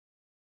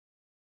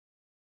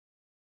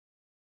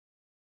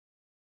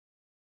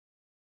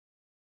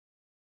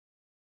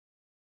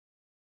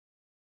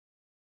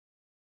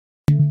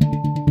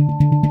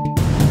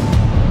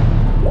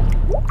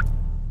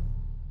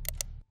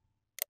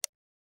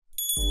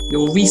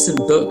Your recent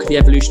book, The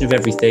Evolution of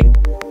Everything,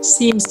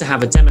 seems to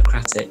have a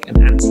democratic and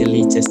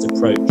anti-elitist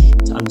approach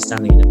to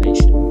understanding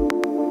innovation.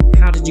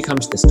 How did you come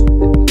to this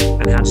topic,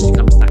 and how did you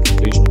come to that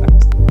conclusion about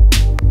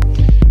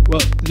it? Well,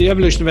 The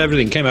Evolution of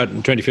Everything came out in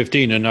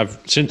 2015, and I've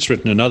since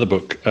written another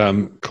book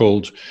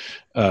called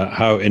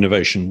How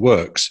Innovation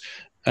Works.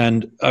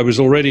 And I was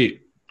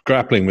already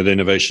grappling with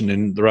innovation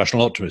in The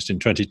Rational Optimist in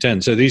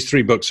 2010. So these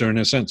three books are, in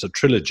a sense, a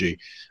trilogy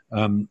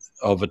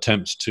of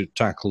attempts to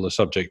tackle the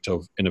subject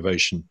of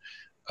innovation.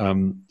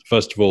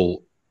 First of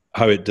all,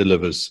 how it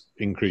delivers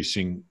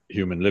increasing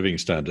human living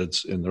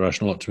standards in The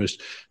Rational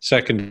Optimist.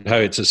 Second, how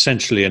it's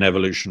essentially an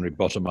evolutionary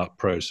bottom-up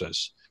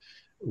process.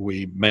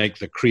 We make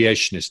the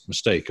creationist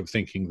mistake of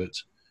thinking that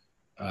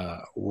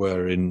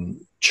we're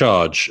in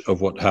charge of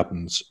what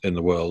happens in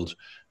the world.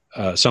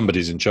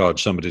 Somebody's in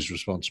charge, somebody's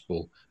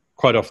responsible.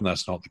 Quite often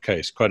that's not the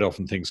case. Quite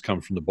often things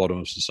come from the bottom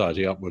of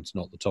society upwards,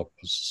 not the top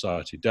of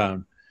society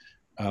down.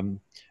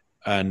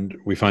 And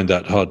we find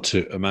that hard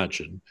to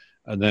imagine.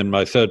 And then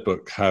my third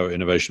book, How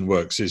Innovation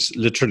Works, is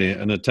literally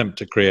an attempt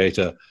to create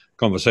a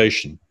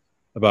conversation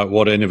about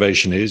what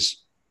innovation is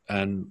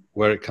and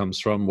where it comes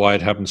from, why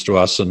it happens to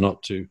us and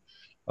not to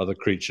other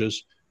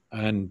creatures,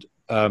 and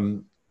how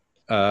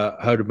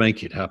to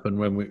make it happen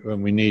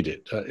when we need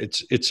it.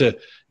 It's an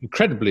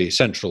incredibly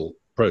central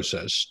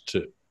process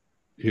to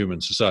human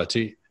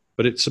society,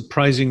 but it's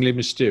surprisingly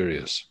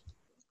mysterious.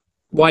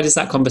 Why does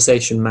that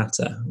conversation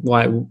matter?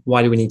 Why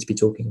do we need to be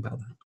talking about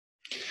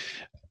that?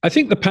 I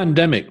think the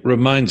pandemic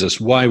reminds us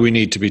why we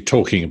need to be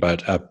talking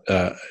about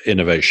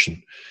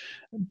innovation,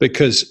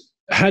 because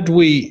had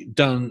we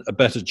done a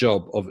better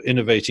job of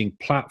innovating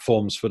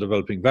platforms for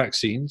developing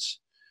vaccines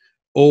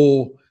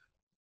or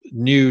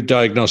new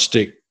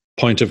diagnostic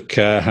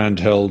point-of-care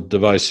handheld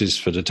devices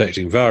for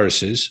detecting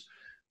viruses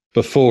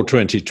before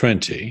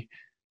 2020,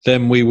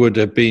 then we would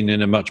have been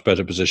in a much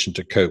better position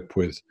to cope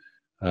with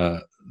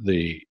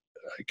the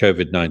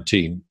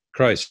COVID-19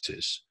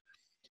 crisis.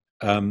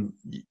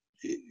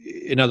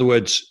 In other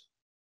words,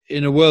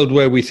 in a world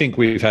where we think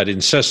we've had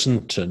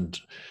incessant and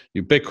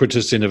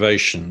ubiquitous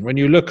innovation, when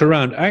you look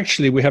around,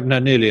 actually we have now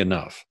nearly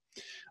enough.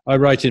 I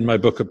write in my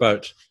book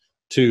about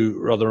two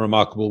rather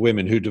remarkable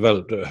women who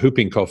developed a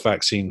whooping cough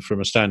vaccine from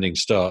a standing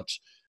start,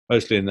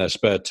 mostly in their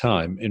spare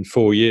time, in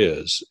 4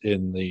 years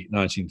in the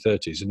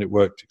 1930s, and it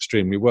worked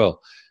extremely well.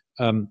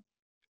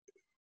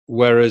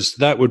 Whereas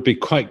that would be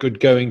quite good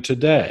going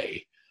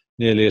today,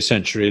 nearly a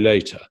century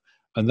later.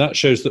 And that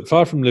shows that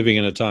far from living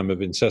in a time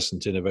of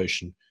incessant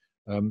innovation,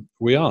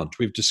 we aren't.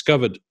 We've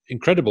discovered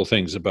incredible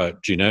things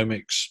about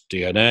genomics,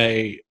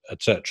 DNA,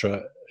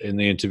 etc., in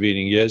the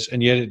intervening years,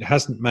 and yet it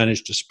hasn't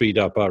managed to speed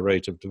up our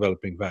rate of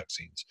developing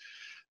vaccines.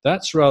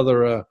 That's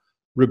rather a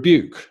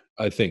rebuke,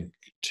 I think,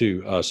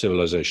 to our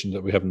civilization,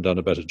 that we haven't done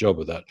a better job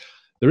of that.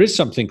 There is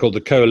something called the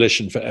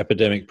Coalition for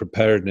Epidemic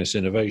Preparedness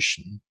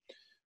Innovation,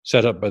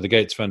 set up by the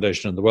Gates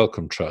Foundation and the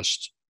Wellcome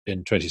Trust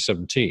in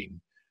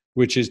 2017,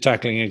 which is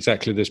tackling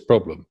exactly this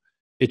problem.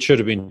 It should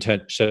have been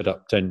set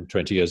up 10,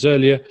 20 years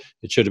earlier.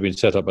 It should have been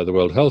set up by the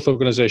World Health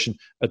Organization,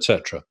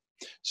 etc.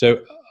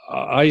 So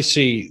I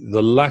see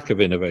the lack of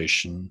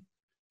innovation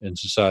in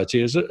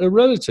society as a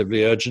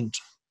relatively urgent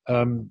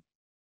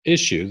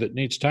issue that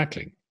needs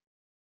tackling.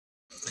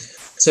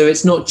 So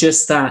it's not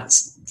just that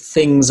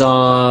things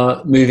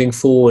are moving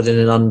forward in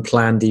an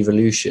unplanned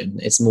evolution.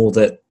 It's more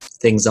that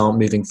things aren't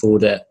moving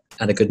forward at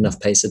a good enough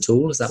pace at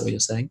all. Is that what you're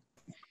saying?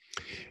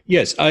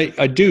 Yes,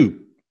 I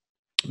do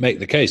make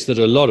the case that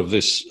a lot of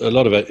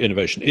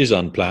innovation is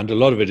unplanned, a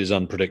lot of it is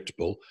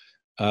unpredictable,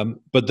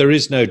 but there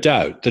is no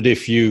doubt that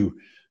if you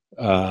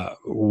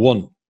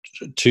want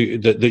to,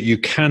 that you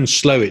can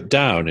slow it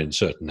down in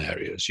certain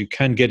areas, you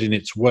can get in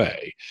its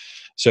way.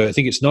 So I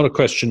think it's not a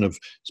question of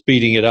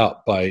speeding it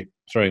up by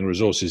throwing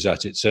resources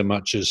at it so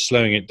much as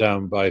slowing it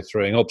down by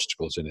throwing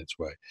obstacles in its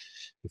way.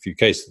 If you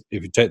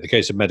take the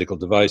case of medical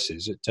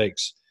devices, it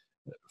takes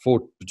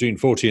between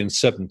 40 and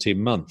 70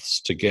 months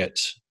to get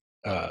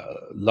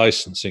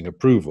licensing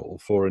approval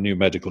for a new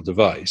medical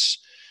device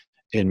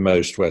in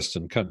most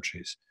Western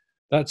countries.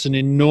 That's an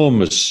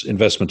enormous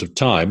investment of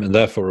time and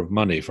therefore of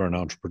money for an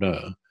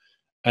entrepreneur.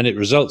 And it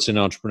results in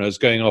entrepreneurs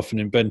going off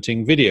and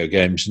inventing video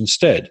games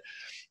instead,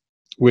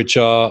 which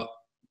are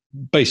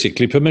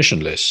basically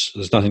permissionless.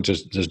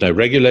 There's no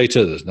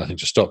regulator, there's nothing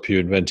to stop you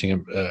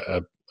inventing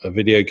a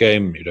video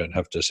game. You don't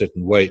have to sit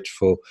and wait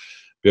for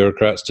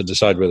bureaucrats to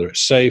decide whether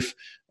it's safe.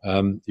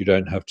 You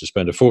don't have to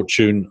spend a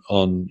fortune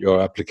on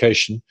your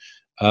application.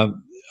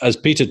 As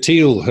Peter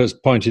Thiel has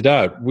pointed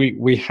out,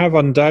 we have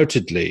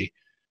undoubtedly,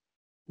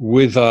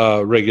 with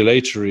our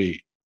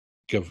regulatory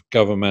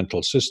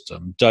governmental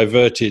system,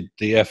 diverted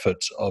the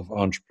efforts of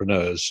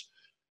entrepreneurs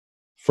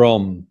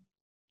from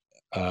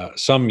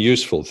some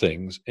useful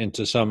things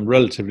into some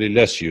relatively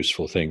less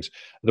useful things.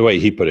 The way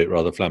he put it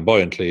rather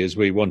flamboyantly is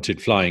we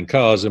wanted flying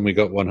cars and we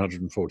got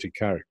 140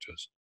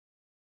 characters.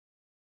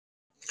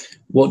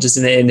 What does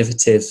an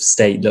innovative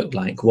state look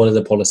like? What are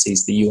the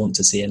policies that you want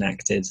to see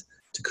enacted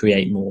to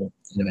create more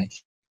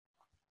innovation?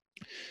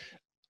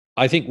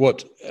 I think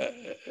what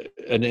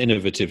an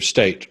innovative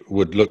state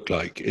would look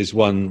like is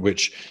one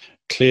which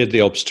cleared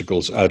the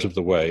obstacles out of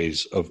the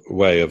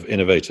way of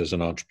innovators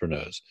and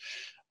entrepreneurs,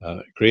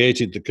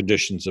 created the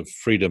conditions of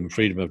freedom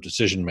of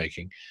decision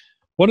making.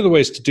 One of the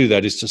ways to do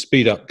that is to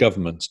speed up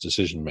government's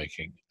decision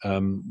making.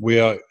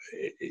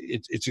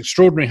 It's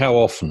extraordinary how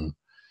often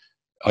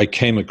I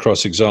came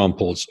across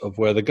examples of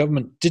where the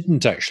government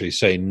didn't actually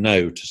say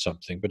no to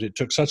something, but it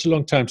took such a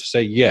long time to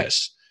say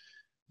yes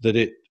that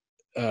it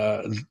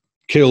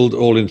killed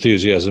all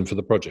enthusiasm for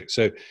the project.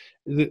 So,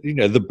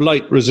 the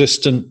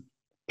blight-resistant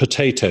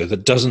potato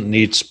that doesn't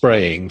need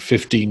spraying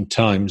 15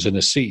 times in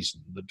a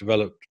season, that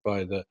developed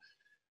by the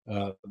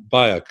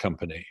Bayer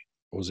company,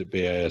 or was it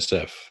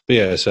BASF?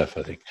 BASF,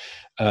 I think,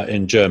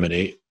 in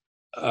Germany,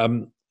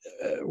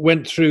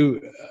 went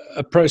through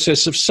a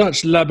process of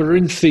such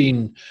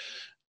labyrinthine,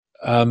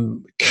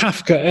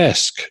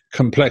 Kafkaesque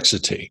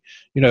complexity.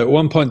 At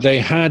one point they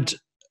had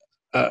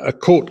a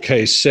court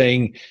case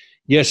saying,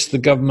 yes, the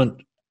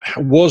government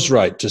was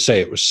right to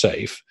say it was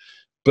safe,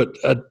 but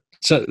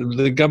so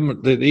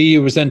the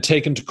EU was then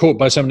taken to court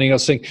by somebody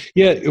else saying,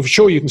 yeah,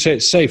 sure, you can say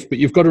it's safe, but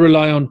you've got to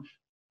rely on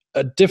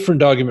a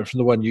different argument from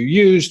the one you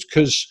used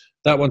because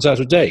that one's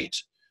out of date.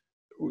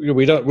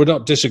 We're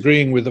not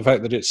disagreeing with the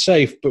fact that it's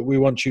safe, but we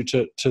want you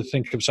to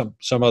think of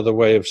some other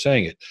way of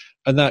saying it.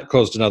 And that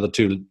caused another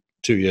two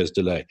years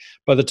delay.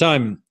 By the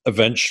time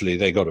eventually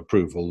they got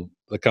approval,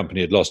 the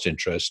company had lost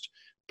interest,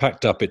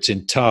 packed up its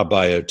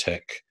entire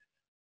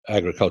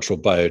agricultural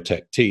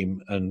biotech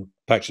team, and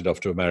packed it off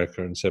to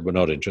America and said, we're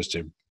not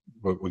interested,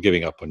 we're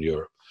giving up on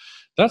Europe.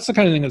 That's the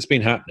kind of thing that's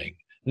been happening,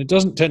 and it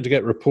doesn't tend to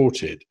get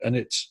reported, and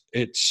it's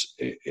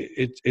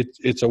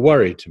a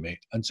worry to me.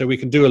 And so we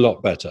can do a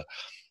lot better.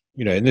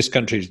 In this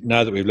country,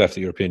 now that we've left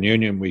the European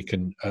Union, we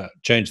can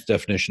change the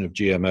definition of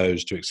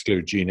GMOs to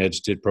exclude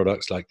gene-edited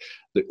products, like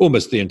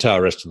almost the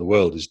entire rest of the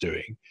world is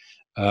doing.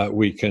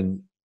 We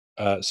can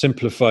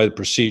simplify the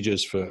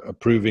procedures for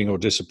approving or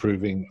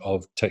disapproving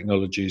of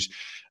technologies.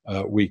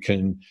 We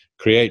can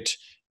create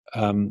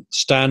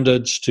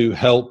standards to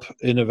help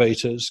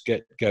innovators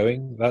get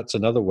going. That's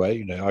another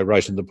way. I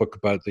write in the book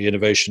about the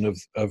innovation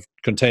of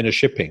container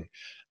shipping.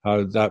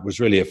 That was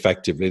really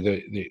effectively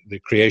the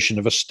creation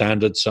of a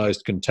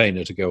standard-sized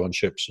container to go on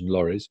ships and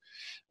lorries.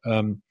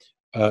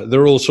 There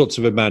are all sorts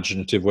of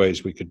imaginative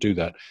ways we could do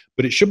that,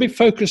 but it should be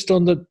focused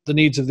on the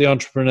needs of the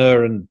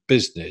entrepreneur and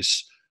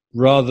business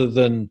rather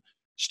than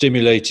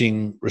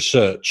stimulating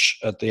research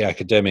at the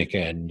academic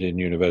end in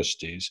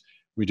universities.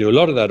 We do a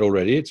lot of that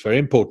already. It's very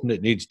important.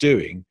 It needs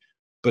doing,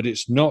 but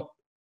it's not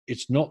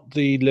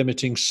the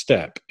limiting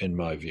step, in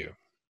my view.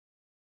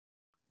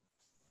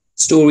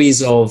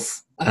 Stories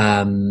of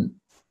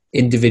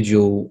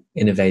individual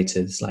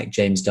innovators like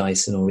James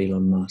Dyson or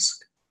Elon Musk,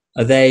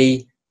 are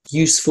they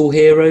useful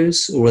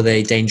heroes or are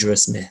they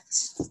dangerous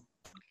myths?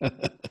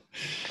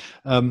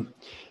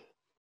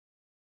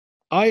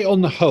 I,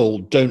 on the whole,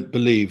 don't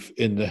believe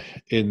in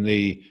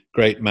the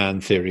great man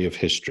theory of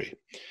history.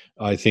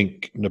 I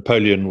think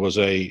Napoleon was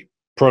a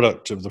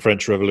product of the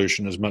French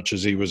Revolution as much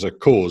as he was a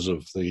cause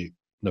of the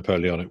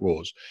Napoleonic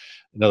Wars.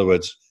 In other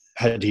words,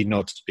 had he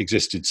not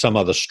existed, some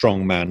other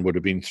strong man would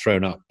have been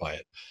thrown up by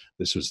it.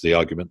 This was the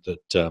argument that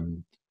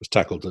was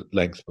tackled at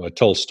length by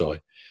Tolstoy.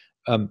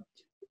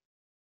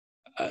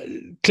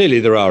 Clearly,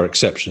 there are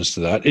exceptions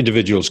to that.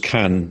 Individuals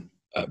can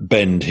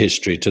bend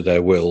history to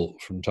their will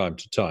from time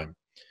to time.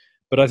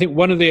 But I think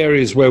one of the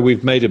areas where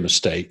we've made a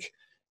mistake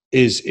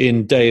is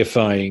in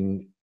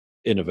deifying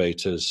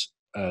innovators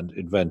and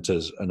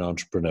inventors and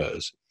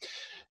entrepreneurs.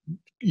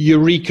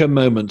 Eureka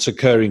moments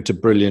occurring to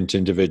brilliant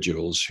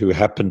individuals who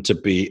happen to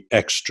be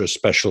extra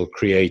special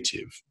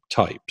creative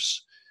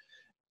types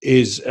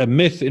is a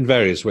myth in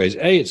various ways.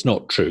 A, it's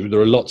not true. There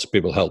are lots of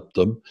people who helped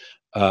them,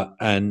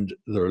 and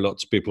there are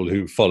lots of people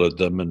who followed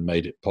them and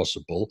made it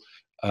possible.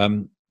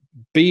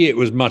 B, it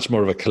was much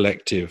more of a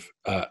collective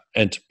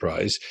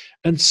enterprise.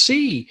 And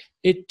C,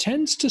 it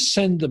tends to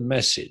send the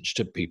message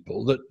to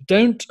people that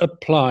don't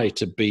apply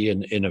to be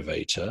an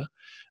innovator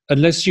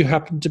unless you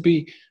happen to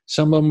be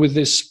someone with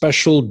this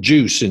special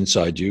juice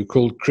inside you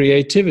called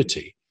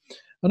creativity.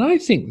 And I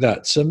think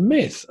that's a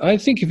myth. I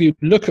think if you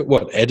look at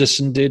what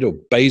Edison did or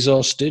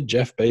Bezos did,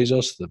 Jeff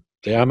Bezos,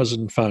 the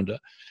Amazon founder,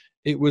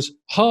 it was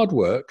hard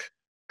work,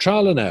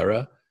 trial and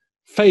error,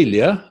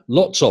 failure,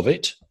 lots of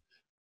it,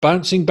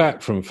 bouncing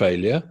back from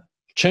failure,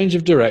 change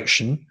of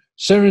direction,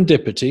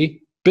 serendipity,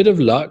 bit of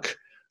luck,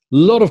 a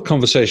lot of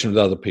conversation with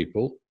other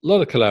people, a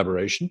lot of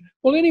collaboration.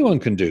 Well, anyone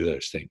can do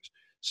those things.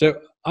 So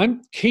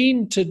I'm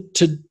keen to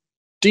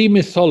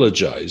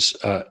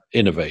demythologize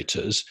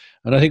innovators,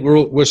 and I think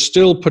we're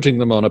still putting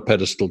them on a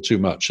pedestal too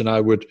much. And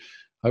I would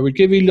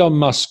give Elon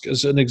Musk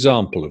as an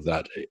example of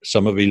that.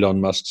 Some of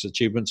Elon Musk's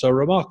achievements are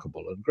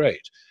remarkable and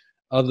great.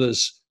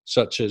 Others,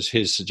 such as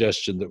his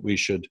suggestion that we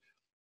should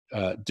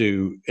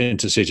do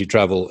intercity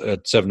travel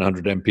at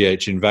 700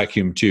 mph in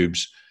vacuum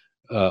tubes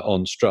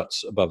on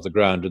struts above the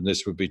ground, and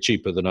this would be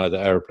cheaper than either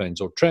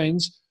aeroplanes or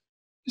trains,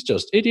 is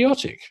just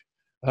idiotic.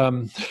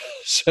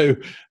 So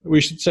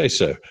we should say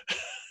so.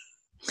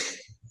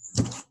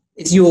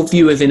 Is your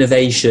view of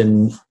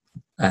innovation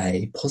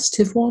a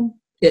positive one?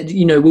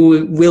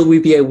 Will we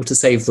be able to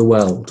save the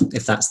world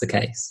if that's the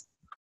case?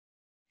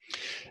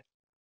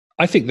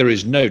 I think there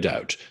is no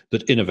doubt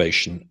that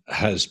innovation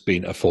has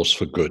been a force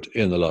for good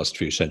in the last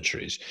few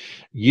centuries.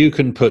 You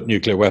can put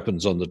nuclear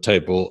weapons on the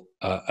table,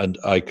 and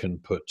I can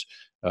put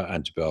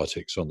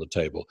antibiotics on the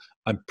table.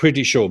 I'm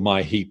pretty sure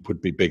my heap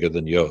would be bigger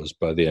than yours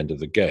by the end of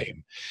the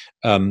game.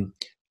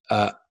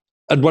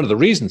 And one of the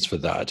reasons for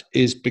that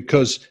is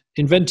because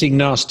inventing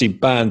nasty,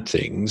 bad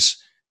things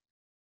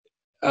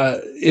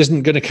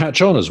isn't going to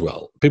catch on as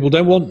well. People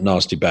don't want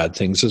nasty, bad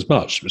things as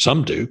much.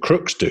 Some do,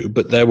 crooks do,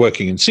 but they're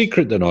working in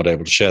secret. They're not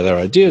able to share their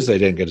ideas. They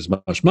don't get as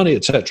much money,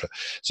 etc.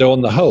 So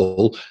on the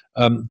whole,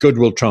 good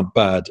will trump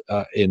bad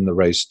in the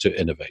race to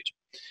innovate.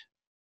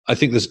 I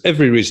think there's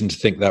every reason to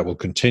think that will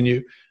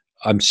continue.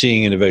 I'm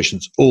seeing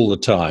innovations all the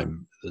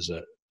time. There's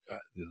a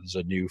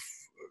new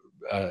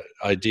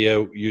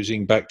idea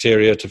using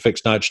bacteria to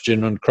fix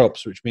nitrogen on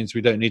crops, which means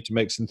we don't need to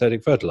make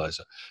synthetic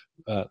fertilizer.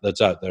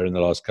 That's out there in the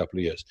last couple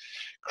of years.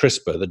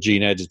 CRISPR, the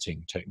gene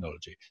editing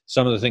technology.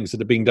 Some of the things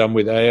that are being done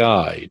with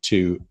AI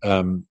to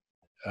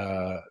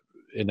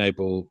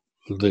enable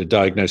the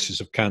diagnosis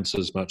of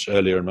cancers much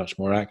earlier and much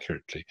more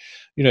accurately.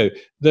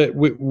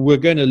 We're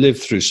going to live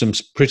through some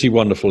pretty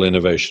wonderful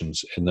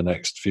innovations in the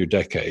next few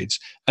decades,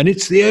 and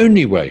it's the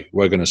only way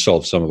we're going to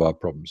solve some of our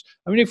problems.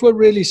 I mean, if we're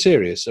really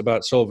serious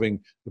about solving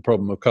the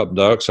problem of carbon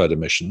dioxide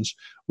emissions,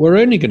 we're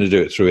only going to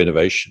do it through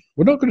innovation.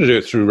 We're not going to do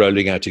it through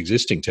rolling out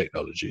existing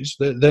technologies.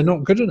 They're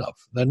not good enough.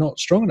 They're not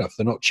strong enough.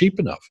 They're not cheap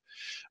enough.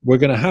 We're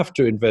going to have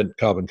to invent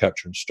carbon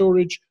capture and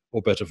storage,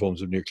 or better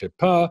forms of nuclear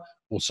power,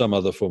 or some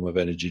other form of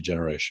energy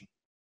generation.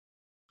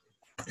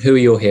 Who are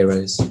your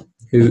heroes?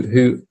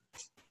 Who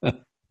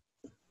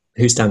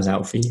stands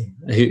out for you?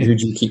 Who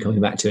do you keep coming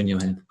back to in your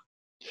head?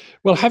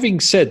 Well, having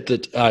said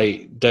that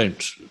I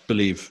don't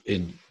believe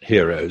in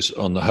heroes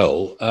on the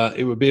whole,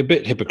 it would be a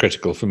bit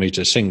hypocritical for me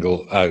to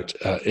single out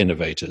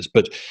innovators.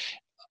 But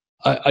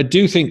I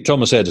do think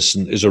Thomas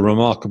Edison is a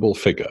remarkable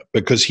figure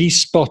because he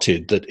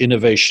spotted that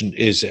innovation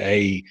is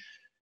a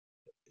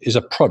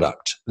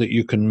product that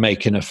you can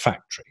make in a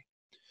factory.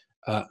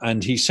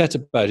 And he set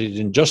about it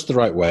in just the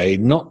right way,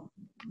 not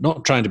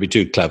trying to be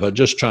too clever,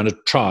 just trying to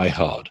try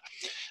hard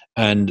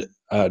and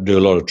do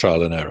a lot of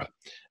trial and error.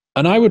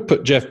 And I would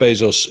put Jeff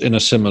Bezos in a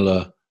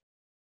similar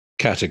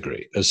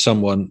category as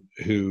someone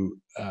who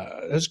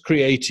has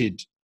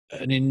created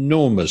an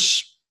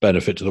enormous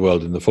benefit to the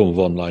world in the form of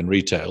online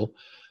retail.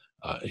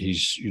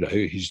 He's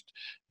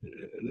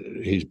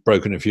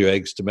broken a few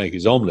eggs to make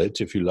his omelette,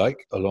 if you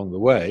like, along the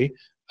way.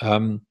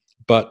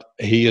 But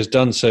he has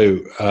done so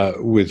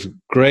with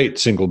great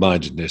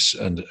single-mindedness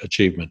and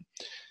achievement.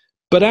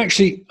 But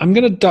actually, I'm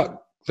going to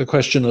duck the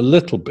question a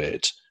little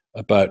bit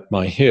about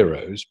my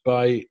heroes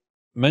by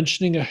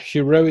mentioning a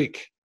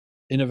heroic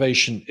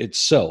innovation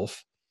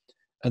itself,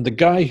 and the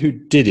guy who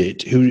did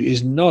it, who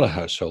is not a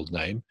household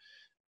name,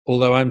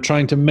 although I'm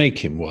trying to make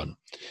him one.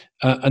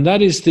 And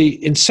that is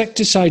the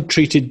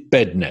insecticide-treated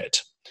bed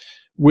net,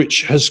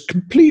 which has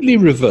completely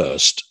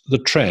reversed the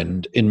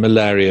trend in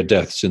malaria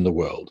deaths in the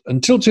world.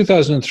 Until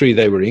 2003,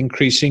 they were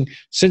increasing.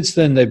 Since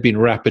then, they've been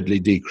rapidly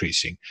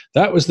decreasing.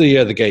 That was the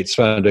year the Gates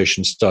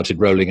Foundation started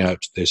rolling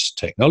out this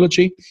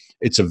technology.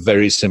 It's a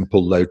very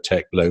simple,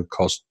 low-tech,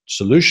 low-cost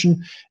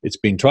solution. It's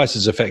been twice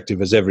as effective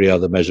as every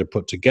other measure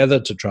put together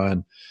to try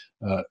and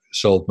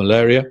solve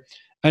malaria.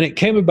 And it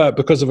came about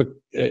because of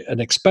an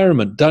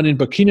experiment done in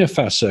Burkina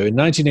Faso in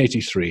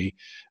 1983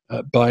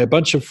 by a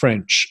bunch of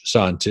French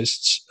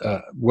scientists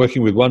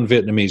working with one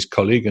Vietnamese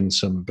colleague and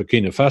some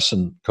Burkina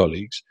Faso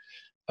colleagues,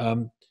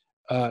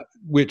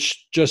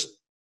 which just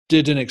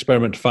did an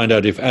experiment to find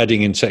out if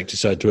adding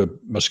insecticide to a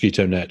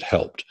mosquito net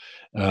helped,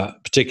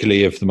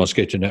 particularly if the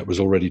mosquito net was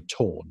already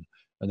torn.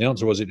 And the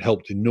answer was it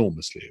helped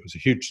enormously. It was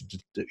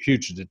a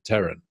huge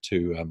deterrent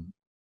to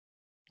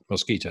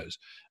mosquitoes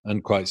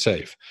and quite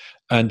safe.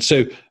 And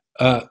so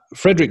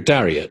Frederick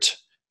Darriot,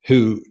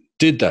 who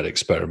did that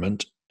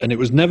experiment, and it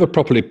was never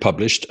properly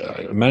published.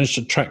 I managed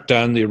to track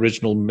down the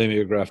original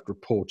mimeographed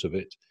report of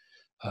it.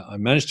 I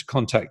managed to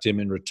contact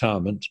him in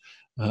retirement,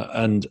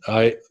 and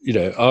I,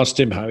 asked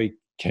him how he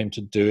came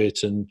to do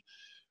it and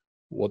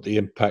what the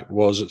impact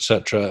was,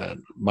 etc.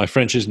 My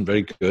French isn't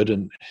very good,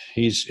 and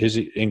his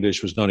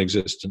English was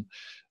non-existent.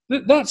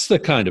 That's the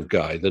kind of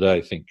guy that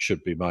I think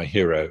should be my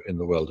hero in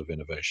the world of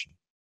innovation.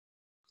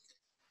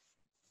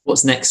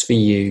 What's next for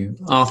you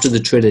after the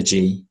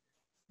trilogy?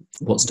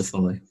 What's to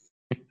follow?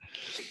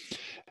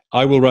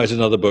 I will write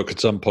another book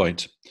at some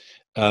point.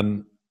 At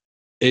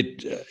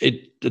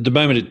the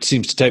moment, it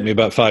seems to take me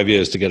about 5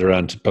 years to get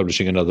around to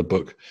publishing another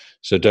book.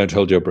 So don't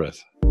hold your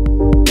breath.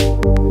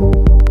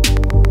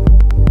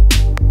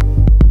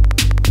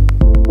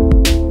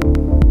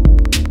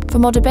 For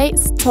more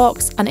debates,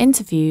 talks, and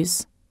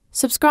interviews,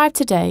 subscribe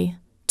today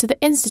to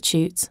the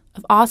Institute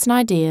of Art and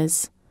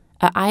Ideas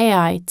at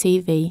IAI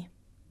TV.